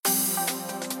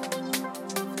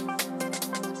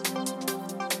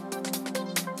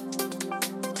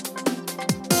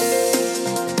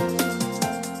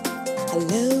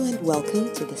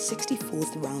Welcome to the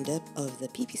 64th roundup of the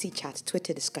PPC Chat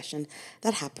Twitter discussion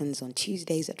that happens on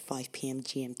Tuesdays at 5 p.m.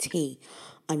 GMT.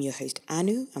 I'm your host,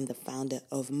 Anu. I'm the founder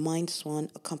of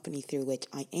MindSwan, a company through which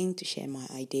I aim to share my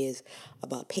ideas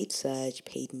about paid search,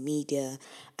 paid media,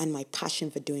 and my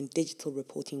passion for doing digital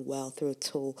reporting well through a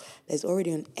tool that's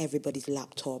already on everybody's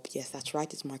laptop. Yes, that's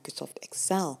right, it's Microsoft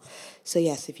Excel. So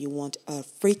yes, if you want a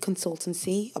free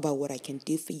consultancy about what I can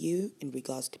do for you in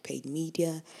regards to paid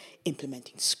media,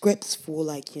 implementing scripts for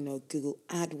Google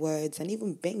AdWords and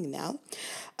even Bing now,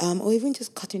 or even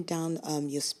just cutting down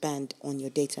your spend on your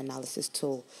data analysis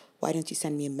tool, why don't you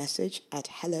send me a message at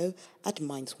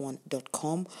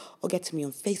hello@mindswan.com or get to me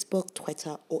on Facebook,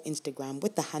 Twitter, or Instagram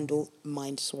with the handle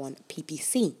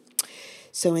MindSwanPPC.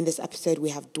 So in this episode, we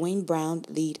have Dwayne Brown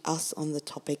lead us on the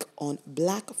topic on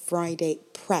Black Friday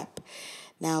prep.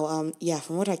 Now,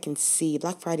 from what I can see,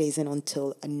 Black Friday isn't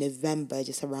until November,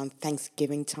 just around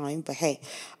Thanksgiving time. But hey,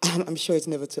 I'm sure it's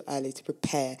never too early to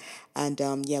prepare. And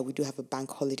we do have a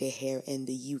bank holiday here in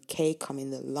the UK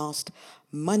coming the last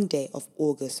Monday of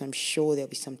August. So I'm sure there'll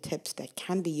be some tips that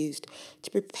can be used to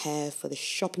prepare for the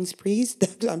shopping sprees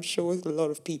that I'm sure a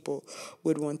lot of people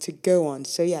would want to go on.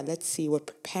 So yeah, let's see what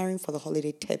preparing for the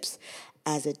holiday tips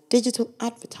as a digital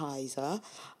advertiser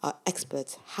our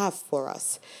experts have for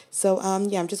us. So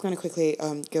I'm just going to quickly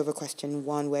go over question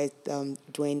one where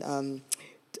Dwayne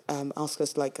asked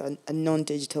us like a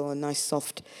non-digital, a nice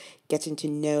soft getting to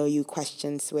know you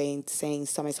questions saying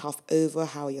summer's half over,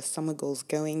 how are your summer goals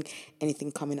going,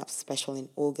 anything coming up special in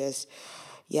August.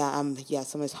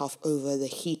 Summer's half over. The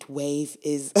heat wave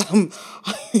is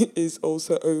is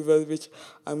also over, which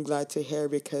I'm glad to hear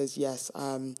because yes,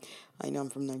 I know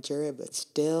I'm from Nigeria, but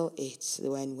still, it's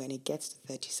when it gets to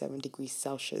 37 degrees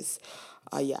Celsius,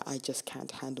 I just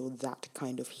can't handle that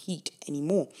kind of heat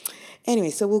anymore. Anyway,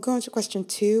 so we'll go on to question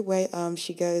two, where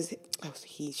she goes,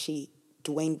 she.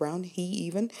 Dwayne Brown, he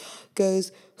even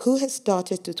goes, who has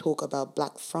started to talk about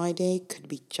Black Friday? Could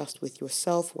be just with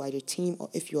yourself, wider team,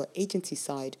 or if you're agency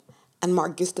side. And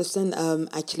Mark Gustafson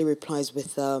actually replies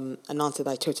with an answer that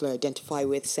I totally identify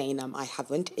with, saying I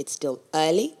haven't. It's still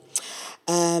early.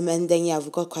 And then,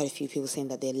 we've got quite a few people saying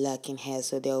that they're lurking here,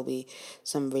 so there'll be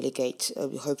some really great,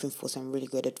 we're hoping for some really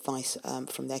good advice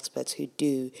from the experts who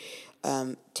do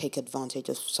take advantage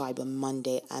of Cyber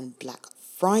Monday and Black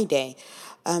Friday.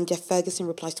 Jeff Ferguson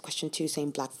replies to question two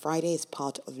saying Black Friday is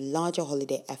part of larger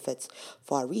holiday efforts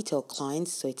for our retail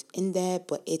clients, so it's in there,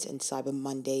 but it and Cyber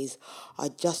Mondays are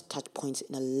just touch points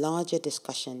in a larger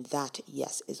discussion that,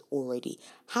 yes, is already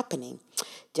happening.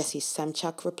 Jesse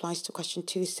Samchak replies to question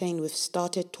two saying we've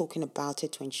started talking about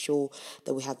it to ensure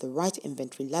that we have the right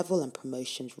inventory level and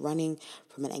promotions running.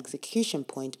 From an execution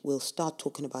point, we'll start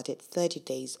talking about it 30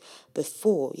 days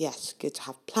before. Yes, good to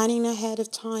have planning ahead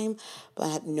of time,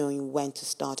 but knowing when to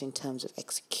start in terms of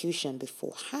execution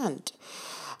beforehand.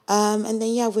 And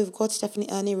then, we've got Stephanie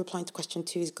Ernie replying to question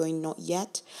two is going not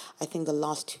yet. I think the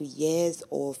last 2 years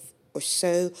or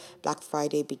so, Black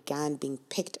Friday began being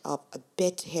picked up a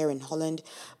bit here in Holland,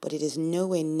 but it is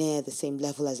nowhere near the same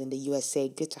level as in the USA.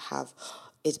 Good to have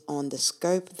it on the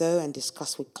scope, though, and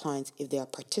discuss with clients if they are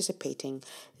participating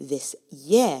this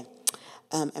year.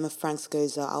 Emma Franks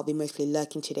goes, I'll be mostly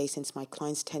lurking today since my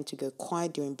clients tend to go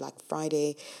quiet during Black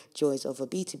Friday. Joys of a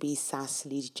B2B SaaS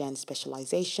lead gen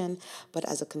specialization. But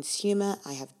as a consumer,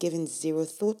 I have given zero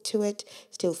thought to it.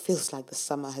 Still feels like the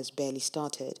summer has barely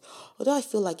started. Although I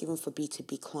feel like even for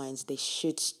B2B clients, they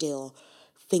should still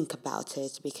think about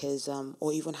it because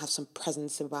or even have some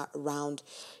presence around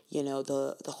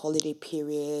the holiday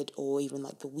period or even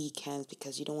like the weekends,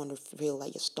 because you don't want to feel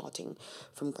like you're starting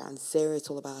from ground zero. It's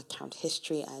all about account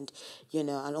history and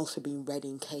and also being ready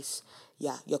in case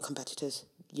your competitors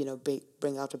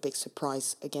bring out a big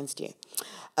surprise against you.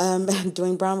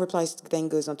 Dwayne Brown replies, then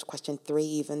goes on to question three,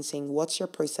 even saying, what's your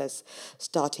process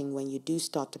starting when you do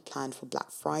start to plan for Black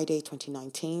Friday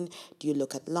 2019? Do you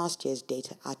look at last year's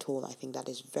data at all? I think that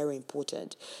is very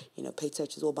important. Paid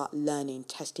search is all about learning,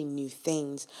 testing new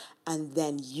things, and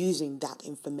then using that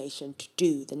information to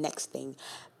do the next thing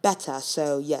better.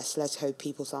 So yes, let's hope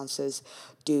people's answers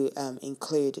do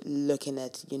include looking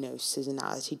at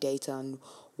seasonality data and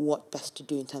what best to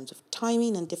do in terms of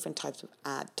timing and different types of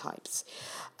ad types.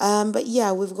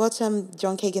 We've got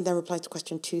John Kagan then replied to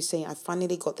question two saying, I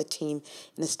finally got the team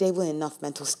in a stable enough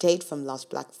mental state from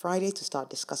last Black Friday to start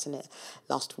discussing it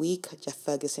last week. Jeff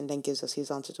Ferguson then gives us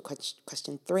his answer to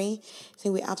question three,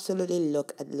 saying we absolutely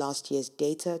look at last year's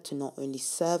data to not only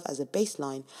serve as a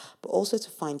baseline, but also to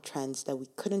find trends that we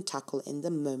couldn't tackle in the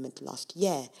moment last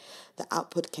year. The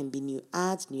output can be new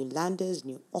ads, new landers,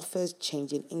 new offers,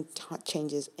 changes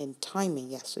in timing.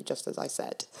 Yes, so just as I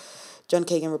said. John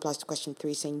Kagan replies to question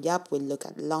 3 saying, yep, we'll look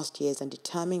at last year's and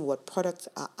determine what products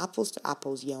are apples to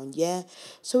apples year on year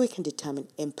so we can determine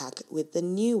impact with the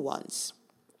new ones.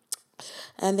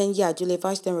 And then, yeah, Julia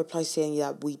Weiss then replies saying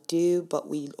that we do, but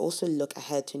we also look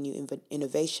ahead to new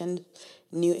innovations,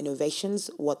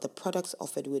 what the products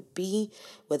offered would be,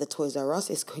 whether Toys R Us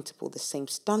is going to pull the same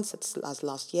stunts as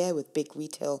last year with big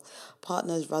retail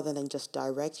partners rather than just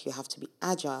direct. You have to be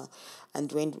agile. And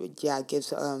Dwayne, yeah,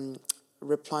 gives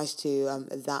replies to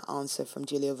that answer from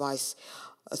Julia Weiss.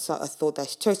 So a thought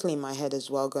that's totally in my head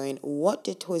as well, going, what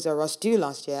did Toys R Us do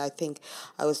last year? I think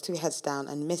I was two heads down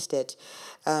and missed it.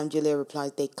 Julia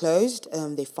replied, they closed.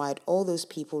 They fired all those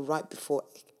people right before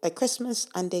Christmas,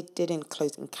 and they didn't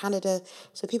close in Canada,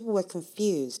 so people were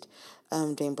confused.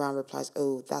 Dwayne Brown replies,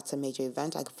 oh, that's a major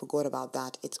event. I forgot about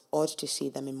that. It's odd to see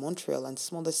them in Montreal and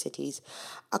smaller cities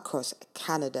across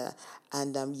Canada.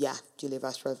 And yeah, Julia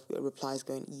Weiss replies,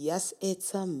 going, yes,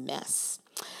 it's a mess.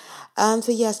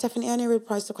 So yeah, Stephanie Ernie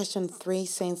replies to question 3,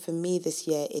 saying for me this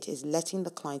year, it is letting the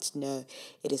clients know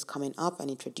it is coming up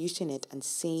and introducing it and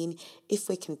seeing if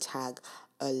we can tag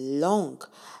along.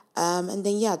 And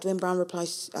then, yeah, Dwayne Brown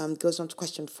replies, goes on to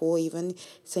question 4 even,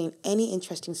 saying any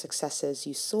interesting successes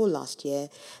you saw last year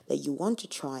that you want to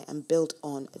try and build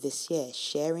on this year.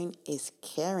 Sharing is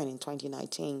caring in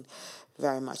 2019.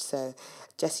 Very much so.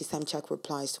 Jesse Samchak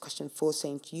replies to question 4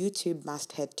 saying YouTube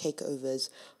masthead takeovers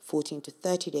 14 to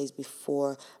 30 days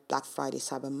before Black Friday,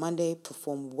 Cyber Monday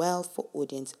perform well for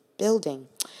audience building.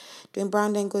 Dwayne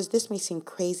Brown then goes, this may seem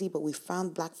crazy, but we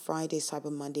found Black Friday,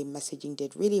 Cyber Monday messaging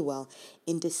did really well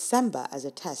in December as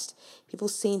a test. People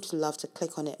seem to love to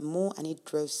click on it more and it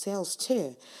drove sales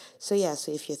too. So yeah,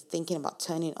 so if you're thinking about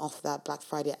turning off that Black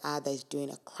Friday ad that is doing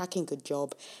a cracking good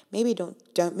job, maybe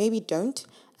don't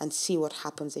and see what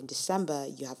happens in December.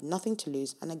 You have nothing to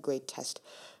lose and a great test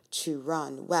to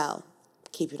run. Well,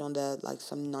 keep it on the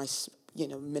some nice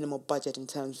minimal budget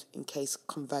in case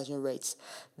conversion rates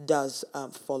does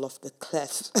fall off the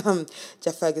cliff.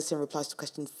 Jeff Ferguson replies to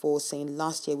question 4 saying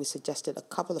last year we suggested a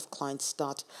couple of clients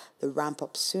start the ramp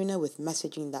up sooner with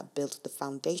messaging that built the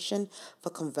foundation for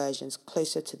conversions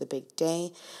closer to the big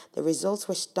day. The results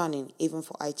were stunning even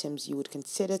for items you would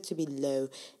consider to be low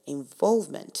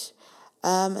involvement.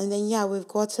 And then, yeah, we've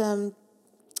got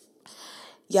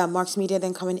Marks Media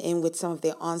then coming in with some of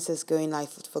their answers going live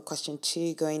for question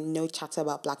 2, going no chatter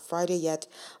about Black Friday yet,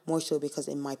 more so because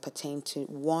it might pertain to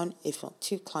one, if not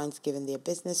two clients given their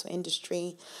business or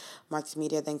industry. Marks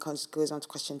Media then goes on to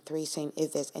question 3 saying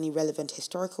if there's any relevant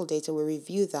historical data, we'll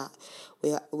review that.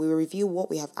 We will review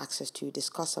what we have access to,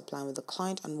 discuss our plan with the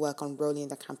client and work on rolling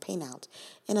the campaign out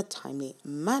in a timely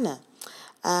manner.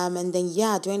 And then,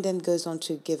 Dwayne then goes on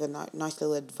to give a nice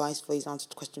little advice for his answer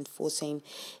to question 4, saying,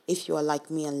 if you are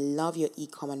like me and love your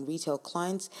e-com and retail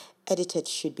clients, Edited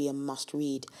should be a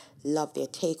must-read. Love their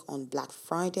take on Black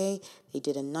Friday. They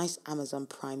did a nice Amazon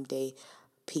Prime Day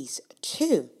piece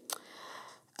too.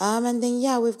 And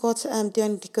then, we've got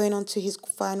going on to his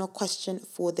final question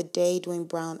for the day. Dwayne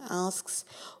Brown asks,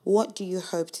 what do you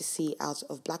hope to see out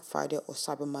of Black Friday or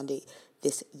Cyber Monday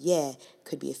this year?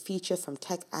 Could be a feature from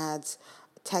tech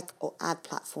or ad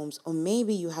platforms, or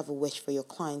maybe you have a wish for your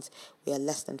clients. We are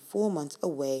less than 4 months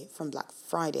away from Black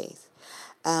Fridays.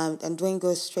 And Dwayne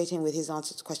goes straight in with his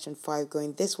answer to question 5,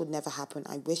 going, this would never happen.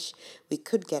 I wish we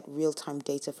could get real-time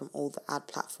data from all the ad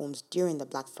platforms during the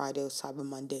Black Friday or Cyber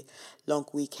Monday long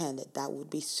weekend. That would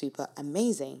be super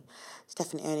amazing.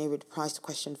 Stephanie Ernie replies to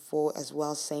question 4 as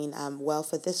well, saying, well,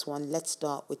 for this one, let's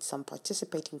start with some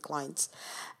participating clients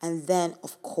and then,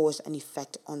 of course, an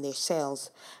effect on their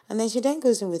sales. And then she then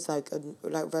goes in with a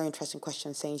very interesting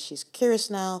question, saying she's curious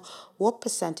now, what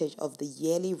percentage of the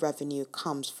yearly revenue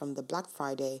comes from the Black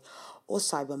Friday or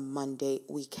Cyber Monday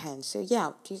weekend? So,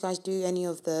 do you guys do any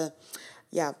of the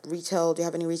retail? Do you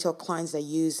have any retail clients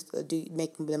that do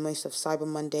make the most of Cyber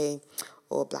Monday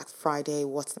or Black Friday?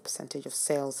 What's the percentage of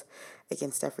sales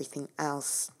against everything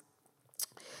else?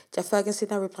 Jeff Ferguson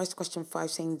now replies to question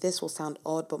 5 saying, this will sound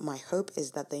odd, but my hope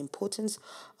is that the importance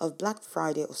of Black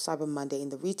Friday or Cyber Monday in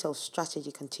the retail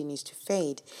strategy continues to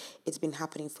fade. It's been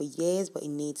happening for years, but it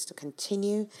needs to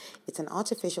continue. It's an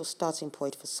artificial starting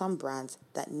point for some brands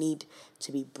that need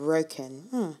to be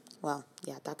broken. Well,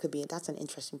 that's an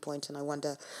interesting point, and I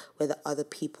wonder whether other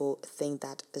people think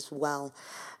that as well.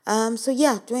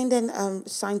 Dwayne then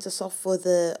signs us off for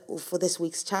this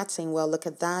week's chat, saying, well, look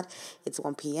at that. It's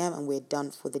 1 p.m. and we're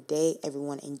done for the day.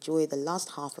 Everyone enjoy the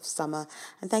last half of summer,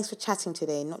 and thanks for chatting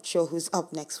today. Not sure who's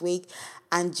up next week,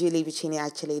 and Julie Vicini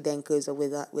actually then goes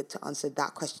with to answer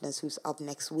that question as who's up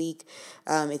next week.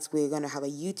 We're going to have a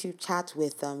YouTube chat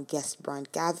with guest Brian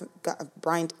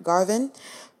Garvin,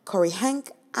 Corey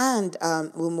Hank, and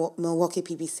Milwaukee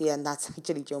PPC, and that's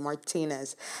actually Joe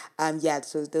Martinez. Yeah,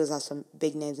 so those are some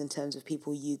big names in terms of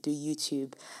people you do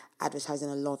YouTube advertising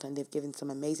a lot, and they've given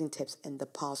some amazing tips in the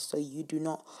past, so you do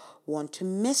not want to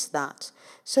miss that.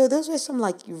 So those were some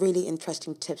like really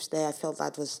interesting tips there. I felt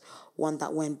that was one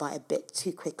that went by a bit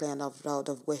too quickly, and would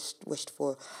have wished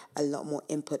for a lot more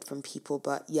input from people.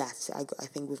 But yes, I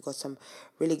think we've got some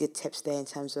really good tips there in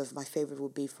terms of, my favorite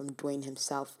would be from Dwayne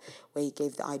himself, where he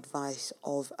gave the advice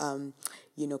of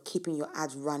keeping your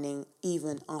ads running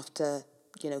even after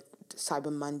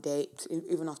Cyber Monday,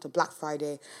 even after Black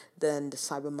Friday, then the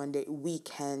Cyber Monday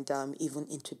weekend, even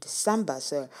into December.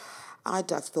 So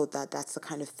I'd have thought that that's the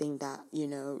kind of thing that,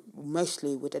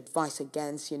 mostly would advise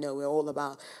against. We're all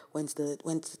about when does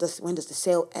the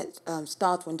sale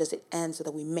start, when does it end, so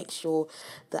that we make sure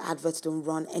the adverts don't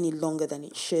run any longer than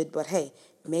it should. But hey,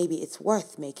 maybe it's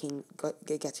worth getting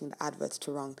the adverts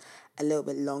to run a little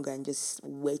bit longer and just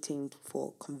waiting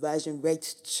for conversion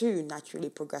rates to naturally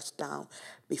progress down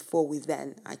before we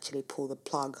then actually pull the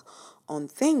plug on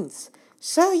things.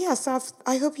 So yes,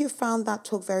 I hope you found that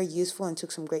talk very useful and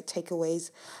took some great takeaways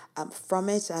from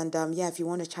it. And yeah, if you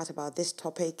want to chat about this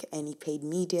topic, any paid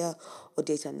media or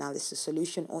data analysis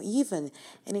solution, or even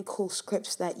any cool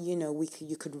scripts that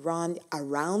you could run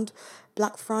around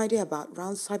Black Friday,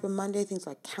 around Cyber Monday, things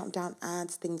like countdown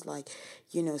ads, things like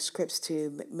scripts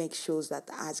to make sure that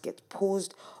the ads get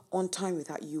paused on time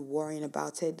without you worrying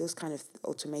about it. Those kind of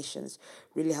automations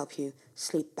really help you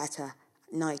sleep better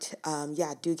night.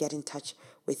 Yeah, do get in touch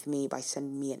with me by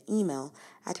sending me an email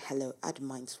at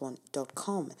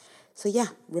hello@mindswan.com. So yeah,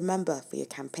 remember, for your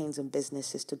campaigns and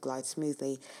businesses to glide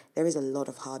smoothly, there is a lot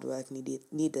of hard work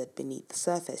needed beneath the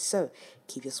surface. So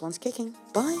keep your swans kicking.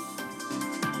 Bye.